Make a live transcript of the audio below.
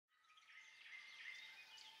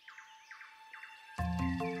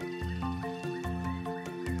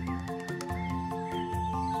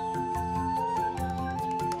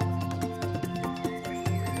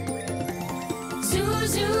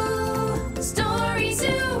StoryZoo,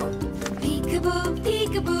 StoryZoo. Peekaboo,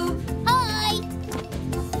 peekaboo. Hi.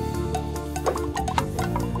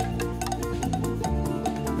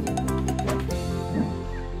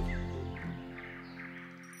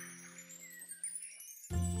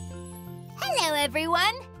 Hello,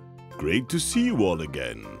 everyone. Great to see you all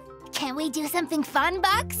again. Can we do something fun,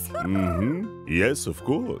 Bax? Yes, of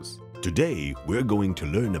course. Today, we're going to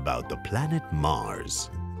learn about the planet Mars.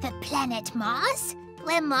 The planet Mars?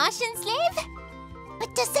 Where Martians live?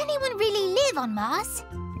 But does anyone really live on Mars?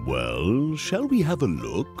 Well, shall we have a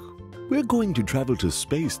look? We're going to travel to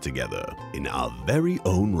space together in our very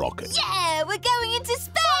own rocket. Yeah, we're going into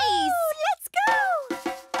space! Let's go!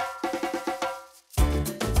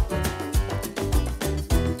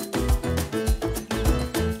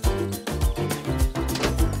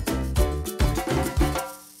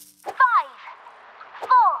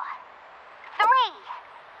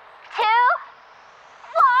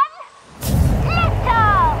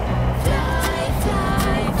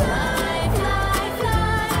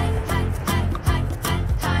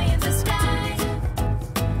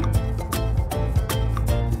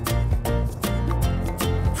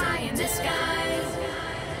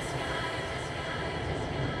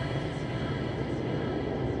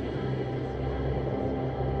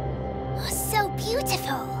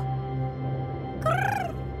 Beautiful.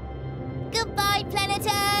 Grrr. Goodbye, planet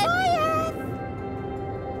Earth. Bye, Earth.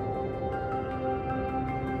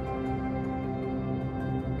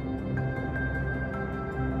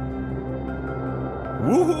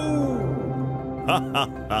 Woohoo!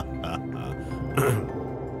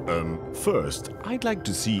 First, I'd like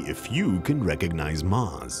to see if you can recognize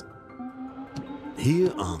Mars.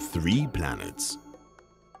 Here are 3 planets.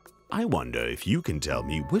 I wonder if you can tell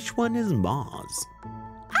me which one is Mars.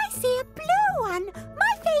 I see a blue one,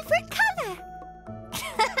 my favorite color.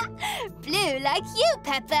 Blue like you,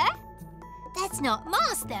 Pepper. That's not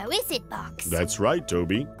Mars though, is it, Bax? That's right,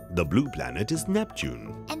 Toby. The blue planet is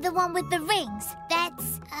Neptune. And the one with the rings,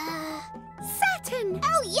 that's, Saturn.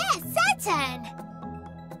 Oh yes, Saturn.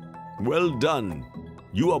 Well done.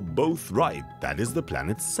 You are both right. That is the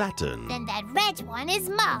planet Saturn. Then that red one is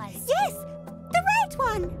Mars. Yes, the red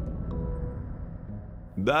one.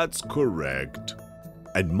 That's correct.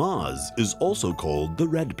 And Mars is also called the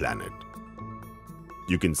red planet.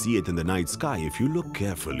 You can see it in the night sky if you look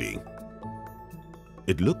carefully.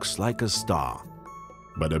 It looks like a star,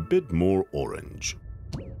 but a bit more orange.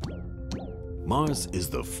 Mars is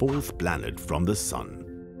the 4th planet from the Sun.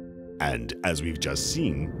 And as we've just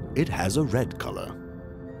seen, it has a red color.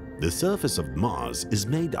 The surface of Mars is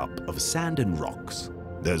made up of sand and rocks.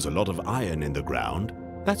 There's a lot of iron in the ground.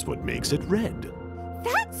 That's what makes it red.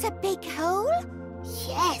 That's a big hole.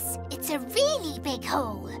 Yes, it's a really big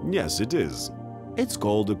hole. Yes, it is. It's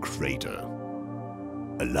called a crater.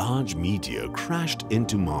 A large meteor crashed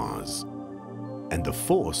into Mars, and the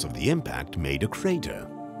force of the impact made a crater.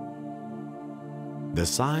 The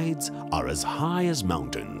sides are as high as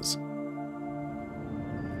mountains.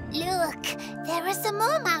 Look, there are some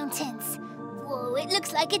more mountains. Whoa, it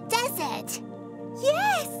looks like a desert.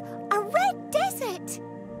 Yes, a red desert.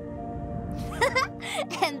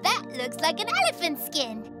 And that looks like an elephant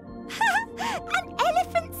skin. An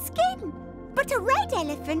elephant skin, but a red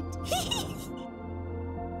elephant.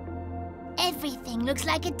 Everything looks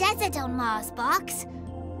like a desert on Mars, Bax.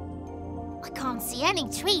 I can't see any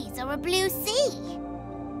trees or a blue sea.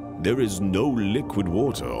 There is no liquid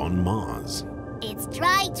water on Mars. It's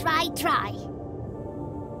dry, dry, dry.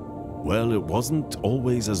 Well, it wasn't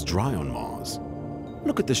always as dry on Mars.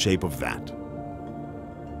 Look at the shape of that.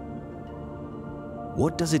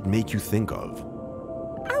 What does it make you think of?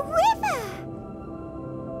 A river!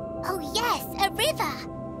 Oh yes, a river.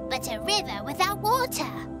 But a river without water.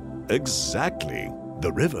 Exactly.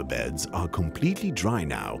 The riverbeds are completely dry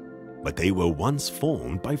now, but they were once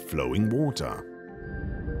formed by flowing water.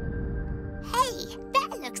 Hey,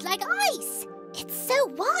 that looks like ice. It's so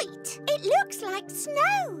white. It looks like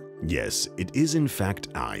snow. Yes, it is in fact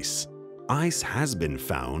ice. Ice has been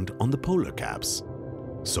found on the polar caps.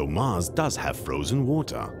 So Mars does have frozen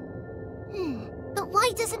water. But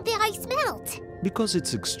why doesn't the ice melt? Because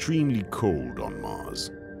it's extremely cold on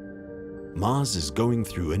Mars. Mars is going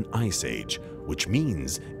through an ice age, which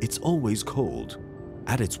means it's always cold.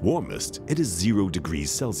 At its warmest, it is 0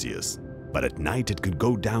 degrees Celsius, but at night it could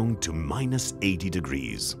go down to minus 80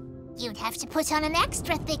 degrees. You'd have to put on an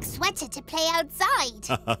extra thick sweater to play outside.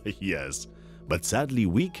 Yes, but sadly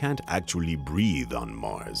we can't actually breathe on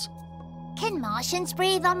Mars. Can Martians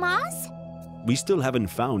breathe on Mars? We still haven't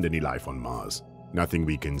found any life on Mars. Nothing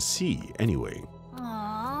we can see, anyway.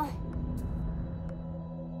 Aww.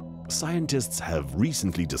 Scientists have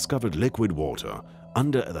recently discovered liquid water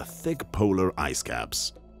under the thick polar ice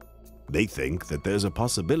caps. They think that there's a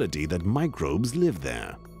possibility that microbes live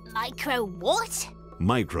there. Micro what?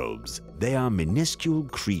 Microbes, they are minuscule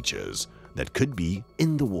creatures that could be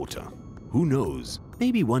in the water. Who knows,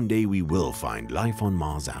 maybe one day we will find life on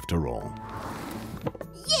Mars after all.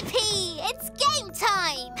 Yippee! It's game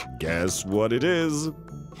time! Guess what it is?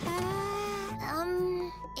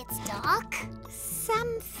 It's dark.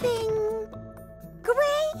 Something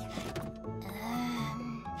grey?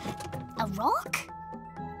 A rock?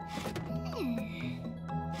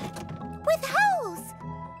 With holes.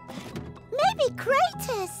 Maybe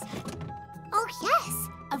craters. Oh yes,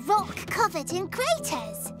 a rock covered in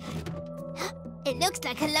craters. It looks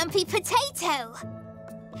like a lumpy potato.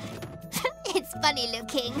 It's funny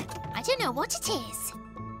looking. I don't know what it is.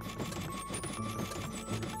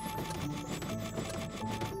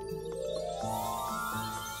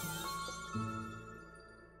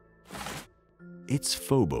 It's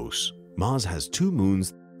Phobos. Mars has 2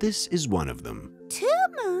 moons. This is one of them. 2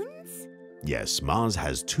 moons? Yes, Mars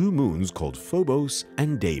has 2 moons called Phobos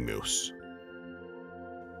and Deimos.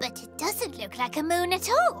 But it doesn't look like a moon at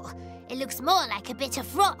all. It looks more like a bit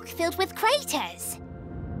of rock filled with craters.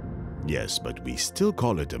 Yes, but we still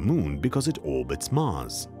call it a moon because it orbits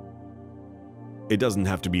Mars. It doesn't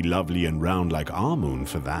have to be lovely and round like our moon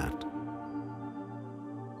for that.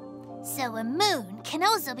 So a moon can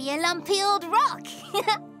also be a lumpy old rock.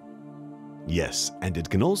 Yes, and it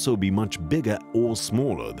can also be much bigger or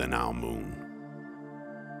smaller than our moon.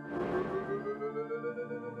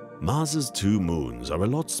 Mars's 2 moons are a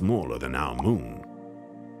lot smaller than our moon.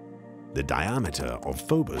 The diameter of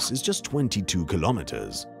Phobos is just 22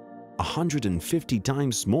 kilometers, 150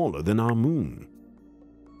 times smaller than our moon.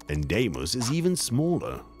 And Deimos is even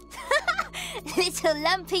smaller. Little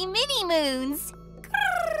lumpy mini-moons.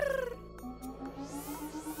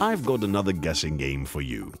 I've got another guessing game for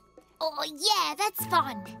you. Oh yeah, that's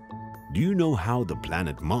fun. Do you know how the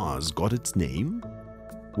planet Mars got its name?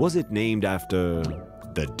 Was it named after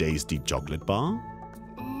the tasty chocolate bar?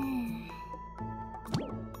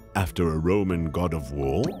 After a Roman god of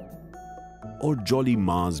war? Or jolly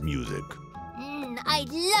Mars music? I'd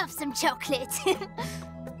love some chocolate.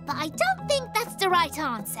 But I don't think that's the right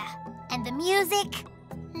answer. And the music?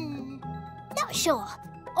 Not sure.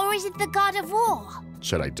 Or is it the god of war?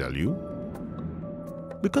 Shall I tell you?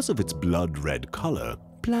 Because of its blood-red color,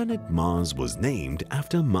 planet Mars was named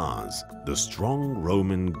after Mars, the strong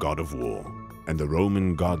Roman god of war. And the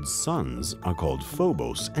Roman god's sons are called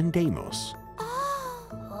Phobos and Deimos.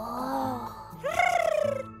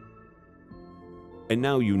 And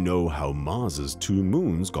now you know how Mars's 2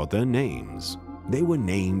 moons got their names. They were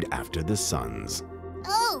named after the suns.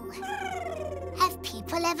 Oh! Have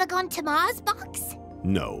people ever gone to Mars, Bax?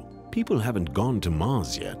 No, people haven't gone to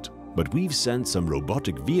Mars yet, but we've sent some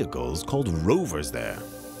robotic vehicles called rovers there.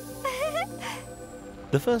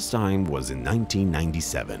 The first time was in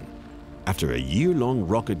 1997. After a year-long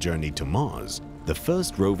rocket journey to Mars, the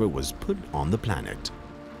first rover was put on the planet.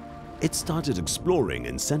 It started exploring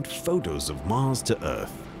and sent photos of Mars to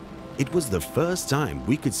Earth. It was the first time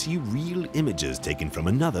we could see real images taken from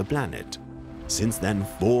another planet. Since then,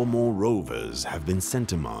 4 more rovers have been sent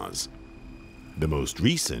to Mars. The most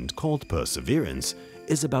recent, called Perseverance,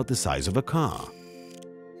 is about the size of a car.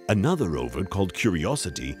 Another rover called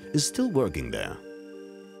Curiosity is still working there.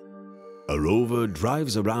 A rover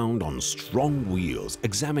drives around on strong wheels,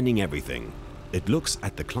 examining everything. It looks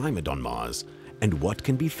at the climate on Mars and what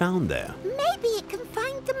can be found there. Maybe it can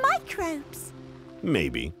find the microbes.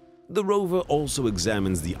 Maybe. The rover also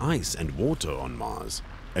examines the ice and water on Mars,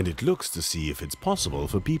 and it looks to see if it's possible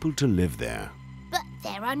for people to live there. But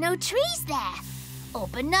there are no trees there, or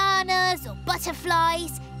bananas, or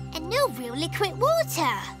butterflies, and no real liquid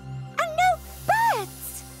water. And no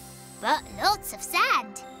birds. But lots of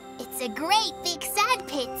sand. It's a great big sand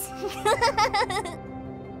pit.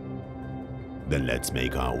 Then let's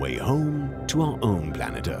make our way home to our own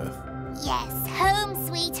planet Earth. Yes, home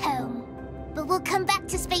sweet home. But we'll come back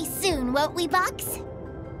to space soon, won't we, Bax?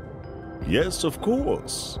 Yes, of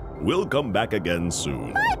course. We'll come back again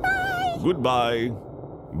soon. Bye-bye. Goodbye.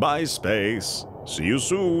 Bye, space. See you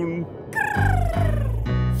soon.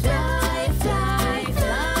 Fly, fly,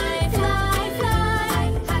 fly, fly, fly.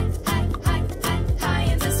 High, high, high, high, high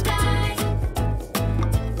in the sky.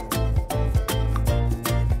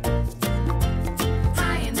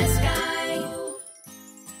 High in the sky.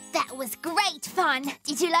 That was great fun.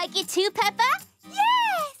 Did you like it too, Pepper?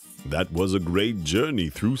 Yes. That was a great journey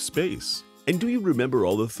through space. And do you remember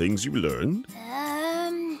all the things you learned?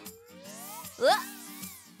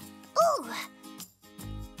 Ooh.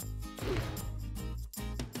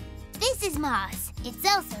 Mars. It's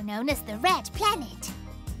also known as the Red Planet.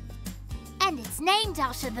 And it's named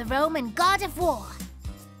after the Roman god of war.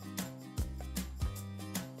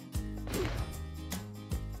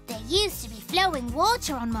 There used to be flowing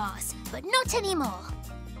water on Mars, but not anymore.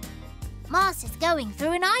 Mars is going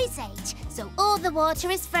through an ice age, so all the water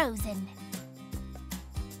is frozen.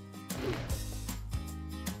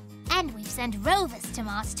 And we've sent rovers to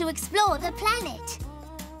Mars to explore the planet.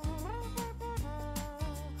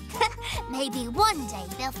 Maybe one day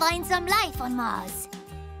they'll find some life on Mars.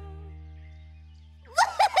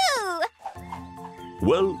 Woohoo!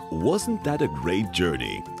 Well, wasn't that a great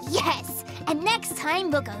journey? Yes, and next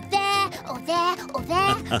time we'll go there, or there, or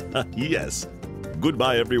there. Yes.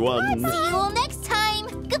 Goodbye, everyone. See you all next time.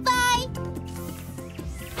 Goodbye.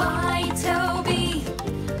 By Toby,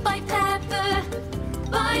 by Pepper,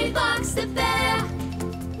 by Bax the Pepper.